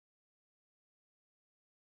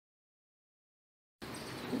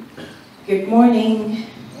Good morning.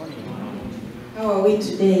 How are we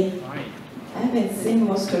today? I haven't seen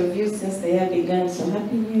most of you since the year began, so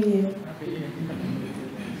Happy New Year.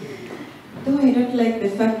 Though I don't like the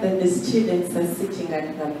fact that the students are sitting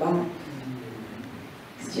at the back.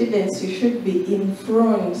 Students, you should be in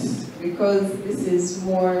front because this is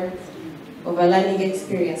more of a learning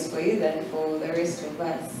experience for you than for the rest of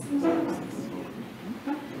us.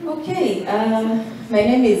 Okay, my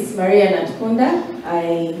name is Maria Natkunda.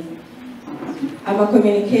 I'm a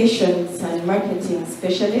communications and marketing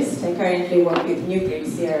specialist. I currently work with New Grade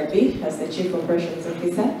CRB as the Chief Operations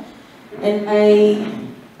Officer. And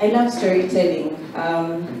I love storytelling.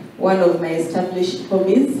 One of my established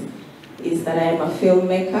hobbies is that I am a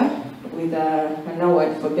filmmaker with an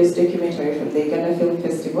award for Best Documentary from the Uganda Film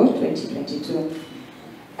Festival 2022.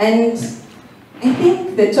 And I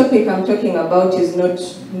think the topic I'm talking about is not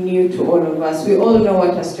new to all of us. We all know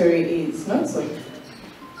what a story is, not so?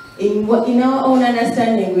 In our own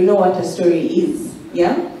understanding, we know what a story is,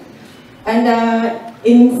 yeah? And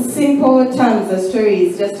in simple terms, a story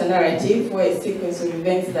is just a narrative or a sequence of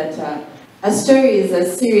events that, a story is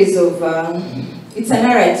a series of, it's a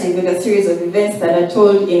narrative with a series of events that are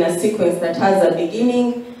told in a sequence that has a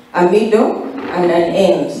beginning, a middle, and an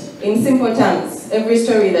end. In simple terms, every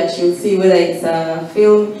story that you'll see, whether it's a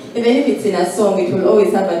film, even if it's in a song, it will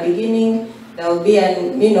always have a beginning. There will be a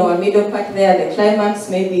middle part there, the climax,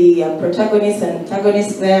 maybe a protagonist and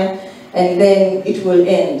antagonist there, and then it will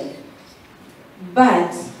end.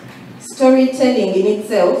 But storytelling in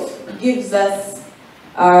itself gives us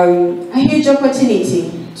a huge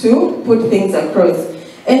opportunity to put things across.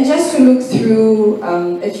 And just to look through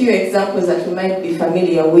a few examples that we might be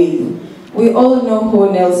familiar with, we all know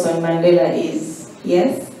who Nelson Mandela is,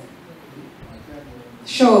 yes?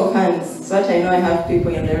 Show of hands, so that I know I have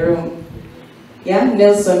people in the room. Yeah,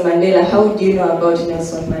 Nelson Mandela. How do you know about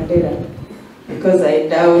Nelson Mandela? Because I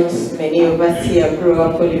doubt many of us here grew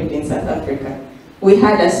up or lived in South Africa. We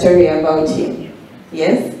had a story about him,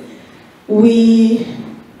 yes? The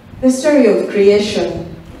story of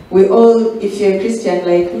creation, we all, if you're a Christian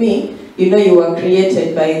like me, you know you were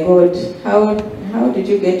created by God. How did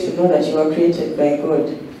you get to know that you were created by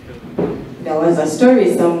God? There was a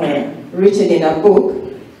story somewhere written in a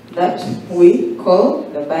book that we call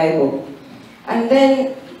the Bible. And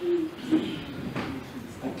then,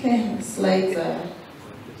 okay, slides are...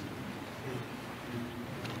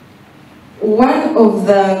 One of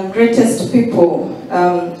the greatest people,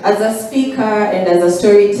 as a speaker and as a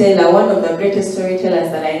storyteller, one of the greatest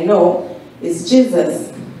storytellers that I know is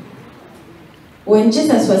Jesus. When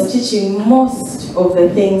Jesus was teaching, most of the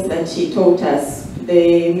things that he taught us,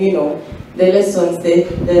 the lessons,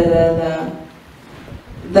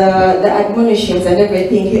 the admonitions and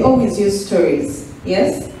everything, he always used stories,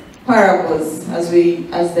 yes? Parables, as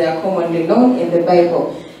they are commonly known in the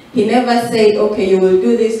Bible. He never said, okay, you will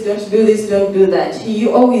do this, don't do that. He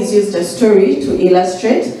always used a story to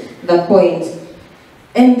illustrate the point.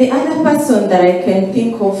 And the other person that I can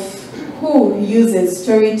think of who uses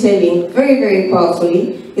storytelling very, very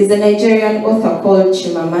powerfully is a Nigerian author called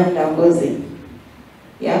Chimamanda Ngozi.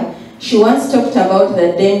 Yeah? She once talked about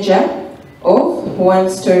the danger of one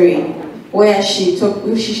story, where she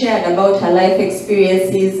shared about her life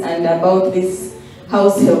experiences and about this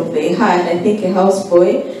house help they had, I think a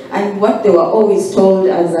houseboy, and what they were always told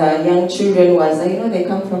as young children was, they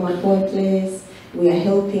come from a poor place, we are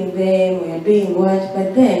helping them, we are doing what,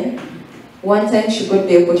 but then one time she got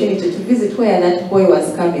the opportunity to visit where that boy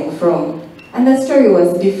was coming from. And the story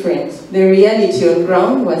was different. The reality on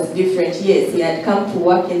ground was different. Yes, he had come to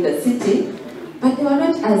work in the city, but they were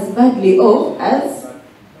not as badly off as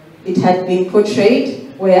it had been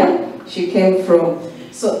portrayed where she came from.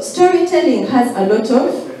 So storytelling has a lot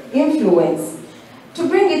of influence. To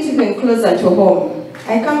bring it even closer to home,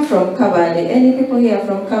 I come from Kabale. Any people here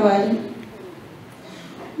from Kabale?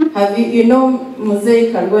 Have you know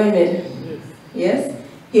Mzee Karwemel? Yes?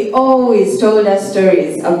 He always told us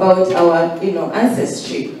stories about our,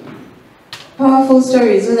 ancestry. Powerful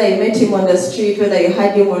stories, whether you met him on the street, whether you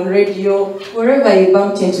heard him on radio, wherever you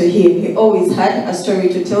bumped into him, he always had a story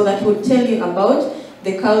to tell that would tell you about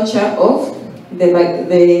the culture of the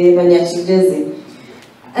Banyachijezi.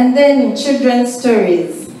 And then children's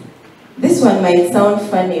stories. This one might sound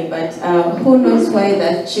funny, but who knows why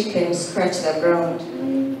that chicken scratched the ground?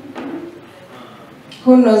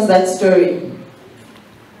 Who knows that story?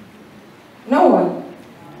 No one?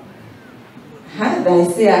 I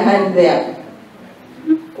see a hand there.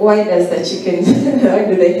 Why does the chicken, why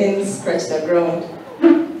do the hens scratch the ground?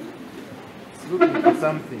 It's looking for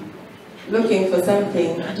something. Looking for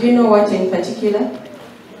something. Do you know what in particular?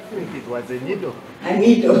 It was a needle. A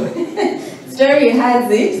needle. Story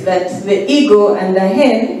has it that the eagle and the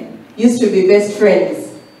hen used to be best friends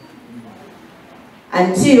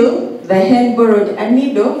until the hen borrowed a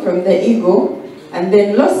needle from the eagle and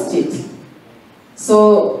then lost it.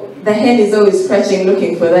 So the hen is always scratching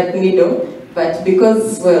looking for that needle, but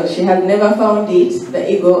because, well, she had never found it,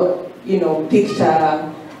 the eagle, picked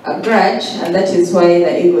a grudge, and that is why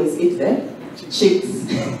the eagles eat the chicks.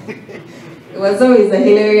 It was always a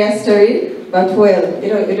hilarious story, but well,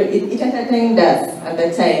 it entertained us at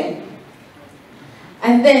the time.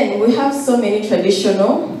 And then we have so many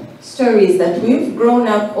traditional stories that we've grown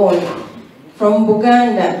up on. From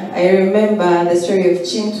Buganda, I remember the story of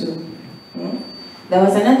Chintu. There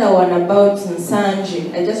was another one about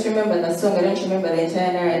Nsanji. I just remember the song, I don't remember the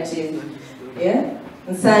entire narrative. Yeah?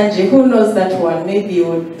 Nsanji, who knows that one? Maybe you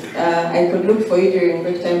would, I could look for you during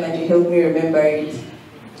break time and you help me remember it.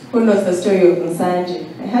 Who knows the story of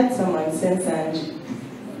Nsanji? I had someone say Nsanji.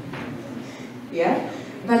 Yeah?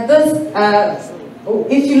 But those,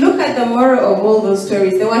 if you look at the moral of all those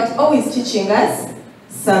stories, they were always teaching us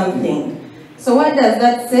something. So what does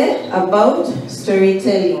that say about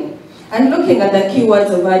storytelling? And looking at the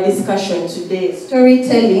keywords of our discussion today,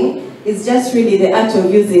 storytelling is just really the art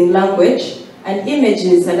of using language and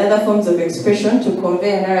images and other forms of expression to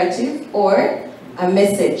convey a narrative or a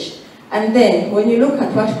message. And then, when you look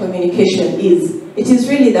at what communication is, it is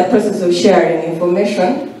really the process of sharing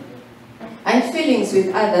information and feelings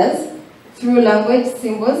with others through language,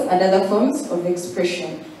 symbols, and other forms of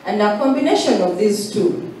expression. And a combination of these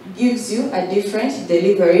two gives you a different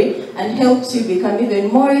delivery and helps you become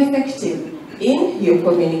even more effective in your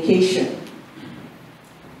communication.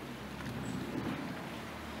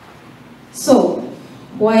 So,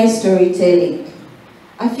 why storytelling?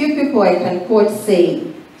 A few people I can quote say,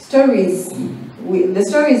 the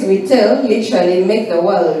stories we tell literally make the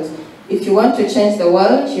world. If you want to change the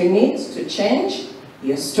world, you need to change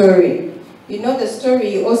your story. The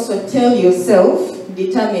story you also tell yourself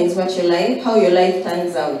determines how your life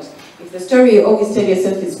turns out. If the story you always tell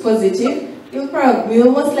yourself is positive,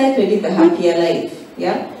 you'll most likely live a happier life,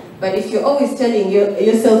 yeah? But if you're always telling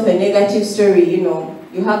yourself a negative story,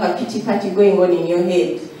 you have a pity party going on in your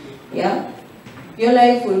head, yeah? Your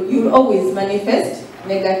life you'll always manifest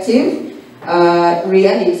negative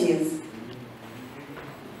realities.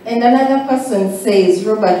 And another person says,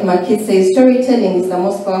 Robert McKee says, storytelling is the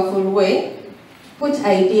most powerful way to put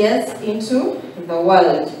ideas into the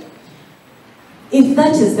world. If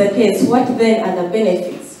that is the case, what then are the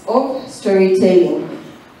benefits of storytelling?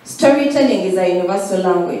 Storytelling is a universal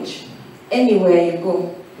language. Anywhere you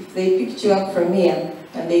go, if they picked you up from here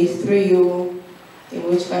and they threw you in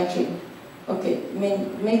which country? Okay,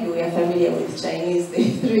 maybe we are familiar with Chinese, they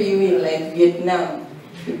threw you in like Vietnam.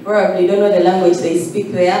 You probably don't know the language they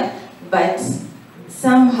speak there, but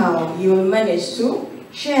somehow you will manage to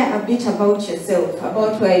share a bit about yourself,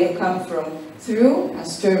 about where you come from, through a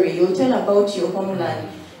story. You'll tell about your homeland.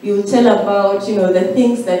 You'll tell about, the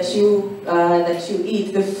things that you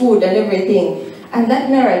eat, the food and everything. And that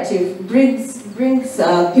narrative brings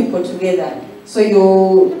people together. So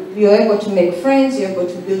you're able to make friends, you're able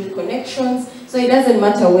to build connections. So it doesn't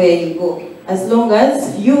matter where you go. As long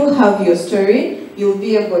as you have your story, you'll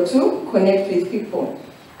be able to connect with people.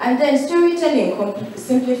 And then storytelling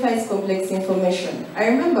simplifies complex information. I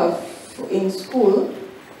remember in school,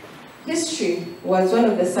 history was one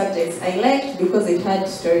of the subjects I liked because it had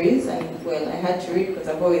stories, and well, I had to read because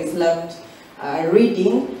I've always loved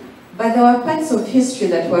reading. But there were parts of history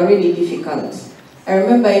that were really difficult. I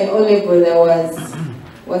remember in O-level there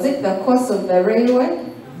was it the course of the railway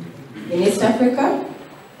in East Africa?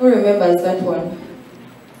 Who remembers that one?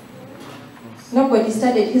 Nobody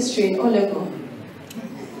studied history in O-level.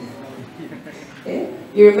 Okay?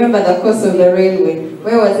 You remember the course of the railway.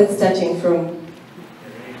 Where was it starting from?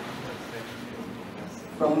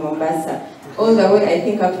 From Mombasa. All the way, I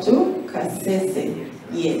think, up to Kasese.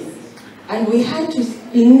 Yes. And we had to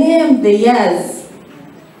name the years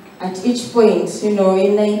at each point, in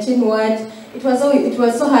 19 what? It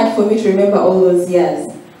was so hard for me to remember all those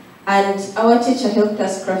years. And our teacher helped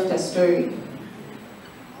us craft a story.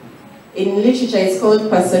 In literature, it's called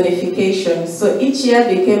personification. So each year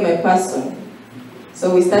became a person.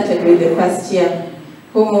 So we started with the first year,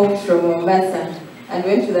 who moved from Mombasa and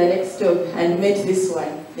went to the next stop and met this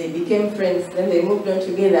one. They became friends, then they moved on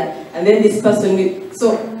together, and then this person,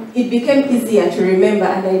 so it became easier to remember,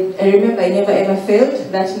 and I remember I never ever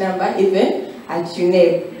failed that number, even at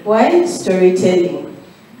UNEB. Why? Storytelling.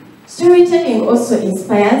 Storytelling also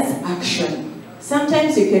inspires action.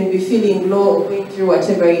 Sometimes you can be feeling low or going through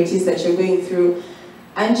whatever it is that you're going through,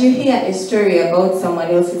 and you hear a story about someone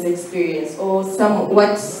else's experience or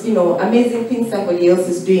amazing things somebody else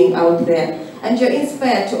is doing out there, and you're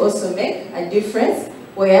inspired to also make a difference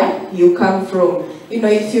where you come from.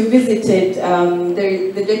 If you visited,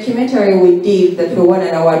 the documentary we did that we won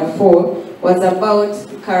an award for was about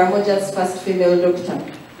Karamoja's first female doctor.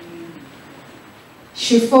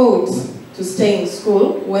 She fought to stay in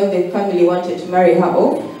school when the family wanted to marry her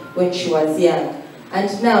off when she was young.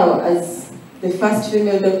 And now, as the first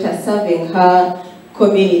female doctor serving her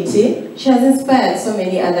community, she has inspired so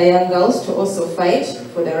many other young girls to also fight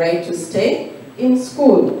for the right to stay in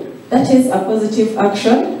school. That is a positive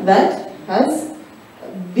action that has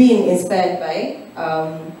been inspired by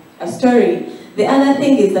a story. The other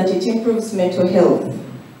thing is that it improves mental health.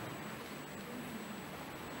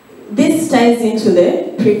 This ties into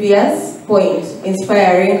the previous point,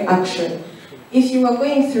 inspiring action. If you are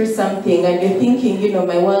going through something and you're thinking,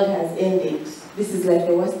 my world has ended, this is like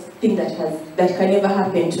the worst thing that can ever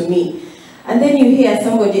happen to me. And then you hear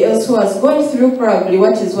somebody else who has gone through probably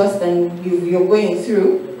what is worse than you're going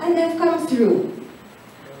through, and they've come through.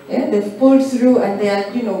 Yeah, they've pulled through and they are,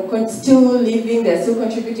 still living, they're still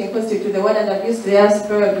contributing positive to the world, and they've used their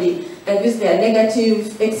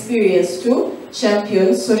negative experience to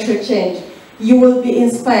champion social change. You will be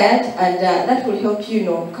inspired, and that will help you,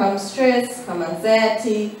 calm stress, calm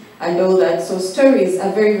anxiety, and all that. So stories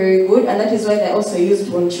are very, very good, and that is why they're also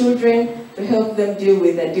used on children to help them deal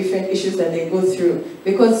with the different issues that they go through.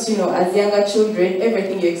 Because, as younger children,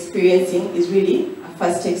 everything you're experiencing is really a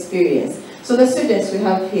first experience. So the students we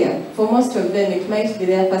have here, for most of them, it might be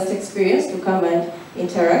their first experience to come and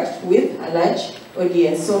interact with a large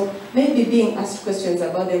audience. So maybe being asked questions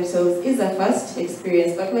about themselves is a first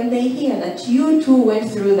experience, but when they hear that you too went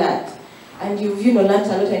through that, and you've learned a lot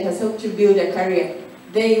and it has helped you build a career,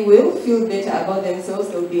 they will feel better about themselves.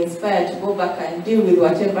 They'll be inspired to go back and deal with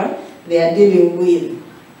whatever they are dealing with.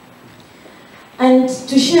 And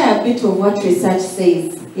to share a bit of what research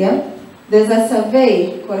says, there's a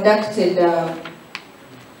survey conducted,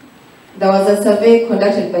 there was a survey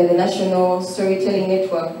conducted by the National Storytelling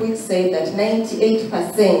Network, which said that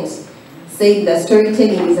 98% said that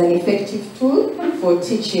storytelling is an effective tool for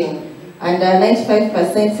teaching. And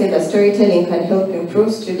 95% say that storytelling can help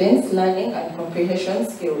improve students' learning and comprehension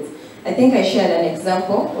skills. I think I shared an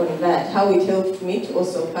example on that, how it helped me to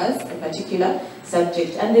also pass a particular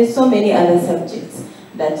subject. And there's so many other subjects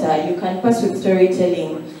that you can pass with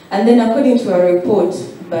storytelling. And then according to a report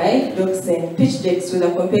by Doxen, pitch decks with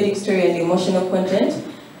a compelling story and emotional content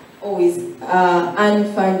always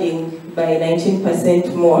earn funding by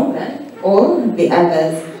 19% more than all the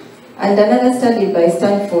others. And another study by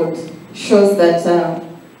Stanford shows that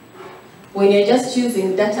when you're just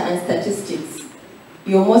using data and statistics,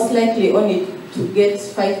 you're most likely only to get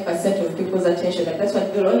 5% of people's attention. Like that's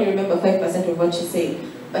what they'll only remember 5% of what you say.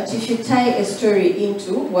 But if you tie a story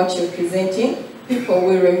into what you're presenting, people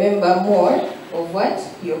will remember more of what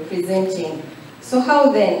you're presenting. So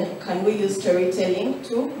how then can we use storytelling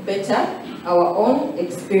to better our own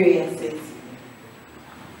experiences?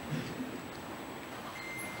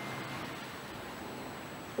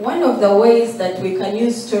 One of the ways that we can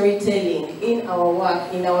use storytelling in our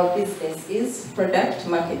work, in our business, is product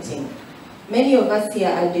marketing. Many of us here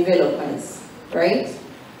are developers, right?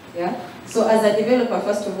 Yeah. So as a developer,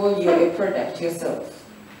 first of all, you're a product yourself.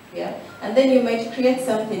 Yeah. And then you might create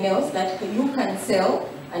something else that you can sell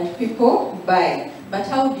and people buy. But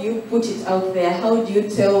how do you put it out there? How do you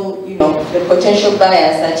tell, the potential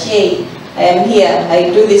buyers that, hey, I am here, I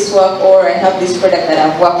do this work, or I have this product that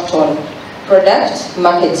I've worked on? Product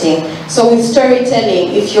marketing. So with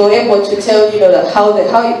storytelling, if you're able to tell,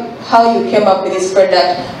 how you came up with this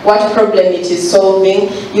product, what problem it is solving,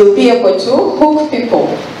 you'll be able to hook people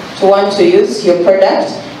to want to use your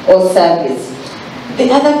product or service. The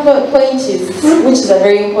other point is, which is a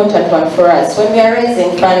very important one for us, when we are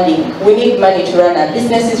raising funding, we need money to run our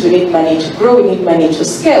businesses, we need money to grow, we need money to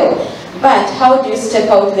scale. But how do you step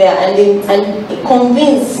out there and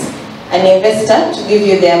convince an investor to give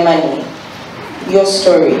you their money? Your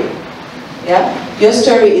story. Yeah? Your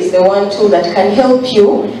story is the one tool that can help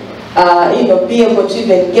you, be able to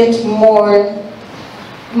even get more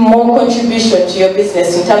contribution to your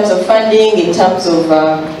business in terms of funding, in terms of,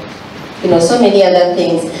 so many other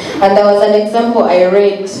things. And there was an example I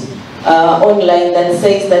read online that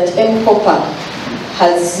says that M-Copper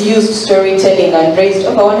has used storytelling and raised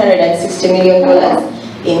over $160 million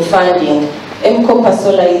in funding. M-Copper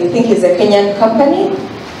Solar, I think, is a Kenyan company.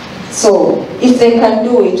 So if they can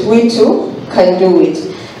do it, we too can do it.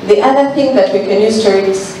 The other thing that we can use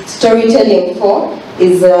storytelling for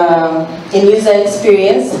is in user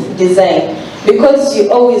experience design. Because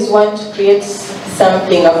you always want to create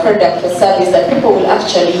something, a product or service that people will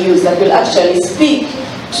actually use, that will actually speak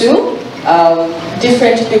to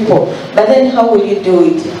different people. But then how will you do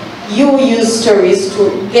it? You use stories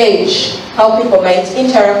to gauge how people might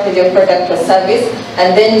interact with your product or service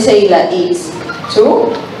and then tailor it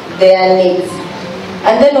to their needs.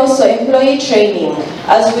 And then also employee training.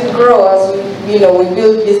 As we grow, as we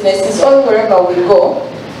build businesses, or wherever we go,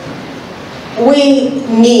 we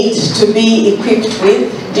need to be equipped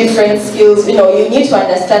with different skills. You need to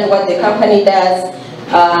understand what the company does,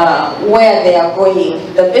 where they are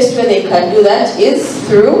going. The best way they can do that is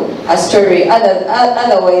through a story.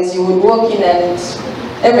 Otherwise, you would walk in and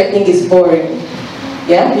everything is boring.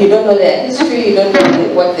 Yeah, you don't know their history, you don't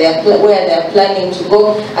know where they are planning to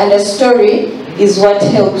go, and a story is what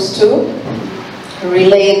helps to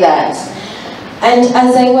relay that. And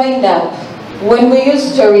as I wind up, when we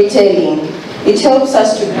use storytelling, it helps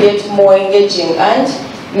us to create more engaging and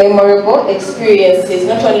memorable experiences,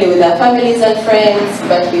 not only with our families and friends,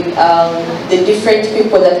 but with the different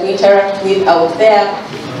people that we interact with out there,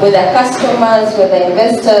 whether customers, whether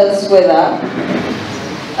investors, whether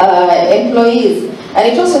employees. And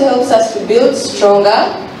it also helps us to build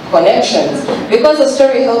stronger connections. Because a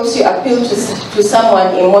story helps you appeal to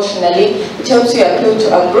someone emotionally, it helps you appeal to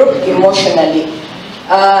a group emotionally.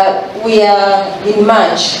 We are in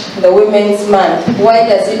March, the Women's Month. Why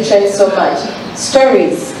does it trend so much?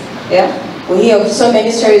 Stories, yeah? We hear of so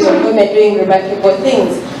many stories of women doing remarkable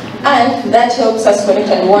things. And that helps us connect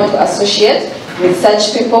and want to associate with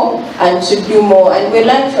such people and to do more. And we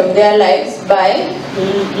learn from their lives by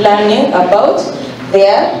learning about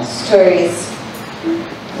their stories.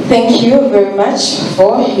 Thank you very much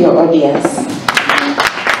for your audience.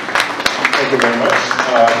 Thank you very much.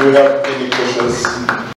 Do we have any questions?